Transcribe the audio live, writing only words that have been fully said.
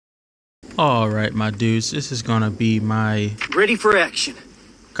Alright, my dudes, this is gonna be my Ready for action.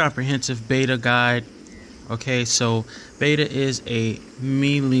 comprehensive beta guide. Okay, so beta is a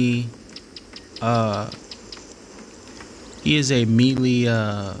melee, he is a melee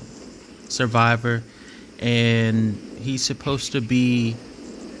survivor, and he's supposed to be,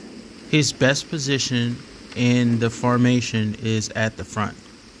 his best position in the formation is at the front,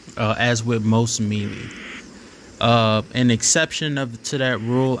 as with most melee. An exception to that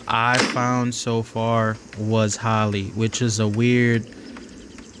rule I found so far was Holly, which is a weird.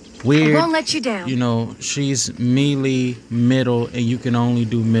 I won't let you down. You know, she's melee middle, and you can only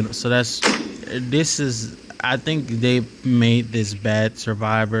do middle. So I think they made this bad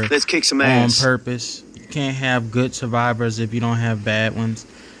survivor. Let's kick some ass on purpose. You can't have good survivors if you don't have bad ones.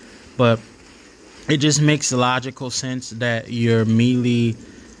 But it just makes logical sense that your melee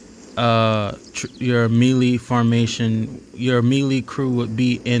formation, your melee crew would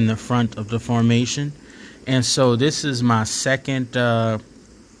be in the front of the formation. And so this is my second,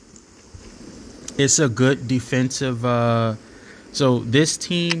 it's a good defensive, so this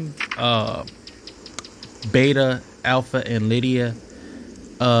team, Beta, Alpha, and Lydia,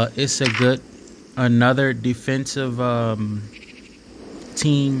 it's another defensive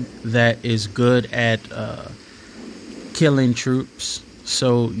team that is good at killing troops.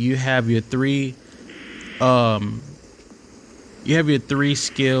 So you have your three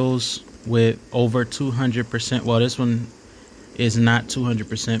skills with over 200%. Well, this one is not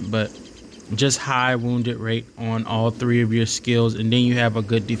 200%, but just high wounded rate on all three of your skills, and then you have a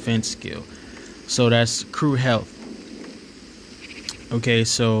good defense skill. So that's crew health. Okay,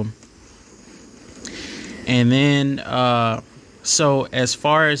 so and then so as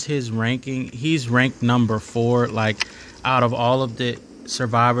far as his ranking, he's ranked number 4. Like, out of all of the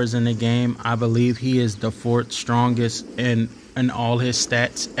survivors in the game, I believe he is the 4th strongest in all his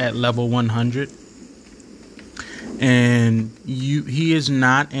stats at level 100. And he is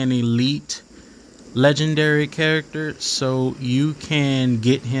not an elite legendary character, so you can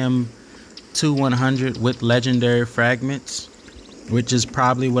get him to 100 with legendary fragments, which is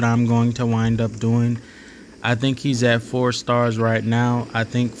probably what I'm going to wind up doing. I think he's at 4 stars right now. I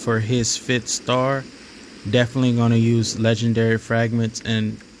think for his 5th star, definitely going to use legendary fragments,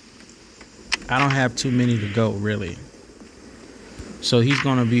 and I don't have too many to go, really. So he's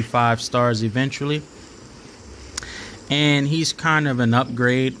going to be 5 stars eventually. And he's kind of an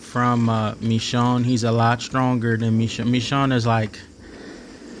upgrade from Michonne. He's a lot stronger than Michonne. Michonne is like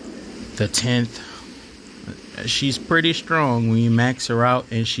the 10th. She's pretty strong when you max her out,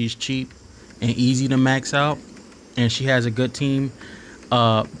 and she's cheap and easy to max out, and she has a good team.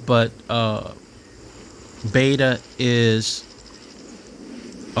 But Beta is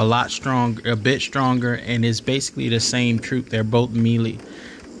a lot stronger, a bit stronger, and is basically the same troop. They're both melee,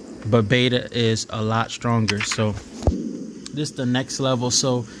 but Beta is a lot stronger. So this is the next level.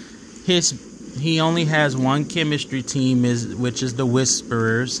 So he only has one chemistry team, which is the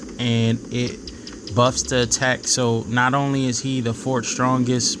Whisperers, and it buffs the attack. So not only is he the 4th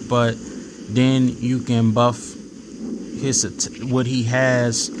strongest, but then you can buff what he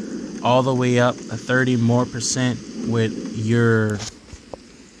has all the way up a 30% more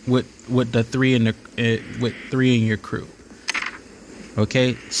with the 3 in your crew.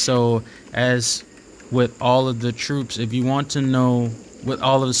 Okay, so as with all of the troops, if you want to know, with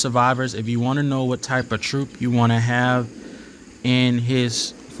all of the survivors, if you want to know what type of troop you want to have in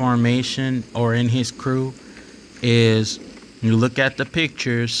his formation or in his crew, is you look at the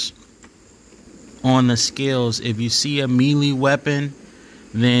pictures on the skills. If you see a melee weapon,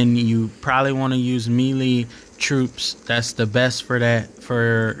 then you probably want to use melee troops. That's the best for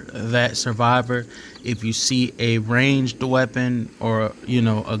that survivor. If you see a ranged weapon, or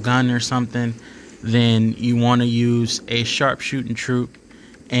a gun or something, then you want to use a sharpshooting troop.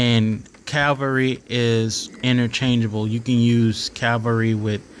 And cavalry is interchangeable. You can use cavalry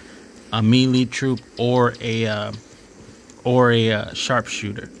with a melee troop or a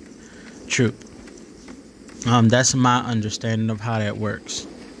sharpshooter troop. That's my understanding of how that works.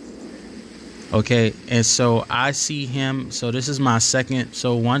 Okay, and so I see him. So this is my second.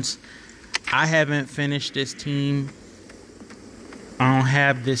 So once I haven't finished this team, I don't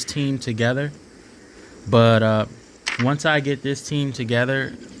have this team together. But once I get this team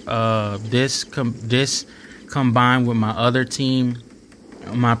together, this combined with my other team,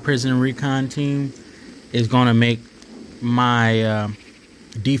 my prison recon team, is going to make my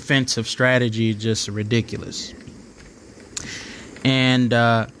defensive strategy just ridiculous. And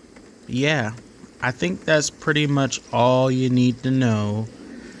yeah, I think that's pretty much all you need to know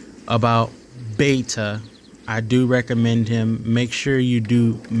about Beta I do recommend him. Make sure you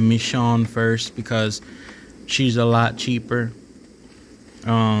do Michonne first because she's a lot cheaper.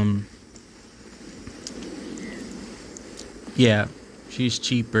 Yeah, she's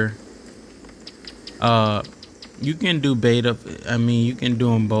cheaper. You can do beta. I mean, you can do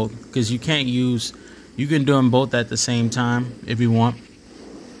them both because you can do them both at the same time if you want,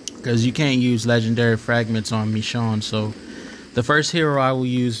 because you can't use legendary fragments on Michonne. So the first hero I will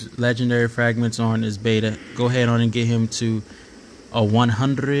use legendary fragments on is beta. Go ahead on and get him to a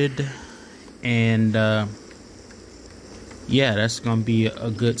 100, and yeah, that's gonna be a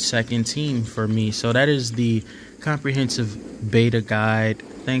good second team for me. So that is the comprehensive beta guide.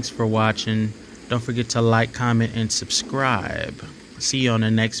 Thanks for watching. Don't forget to like, comment, and subscribe. See you on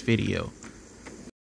the next video.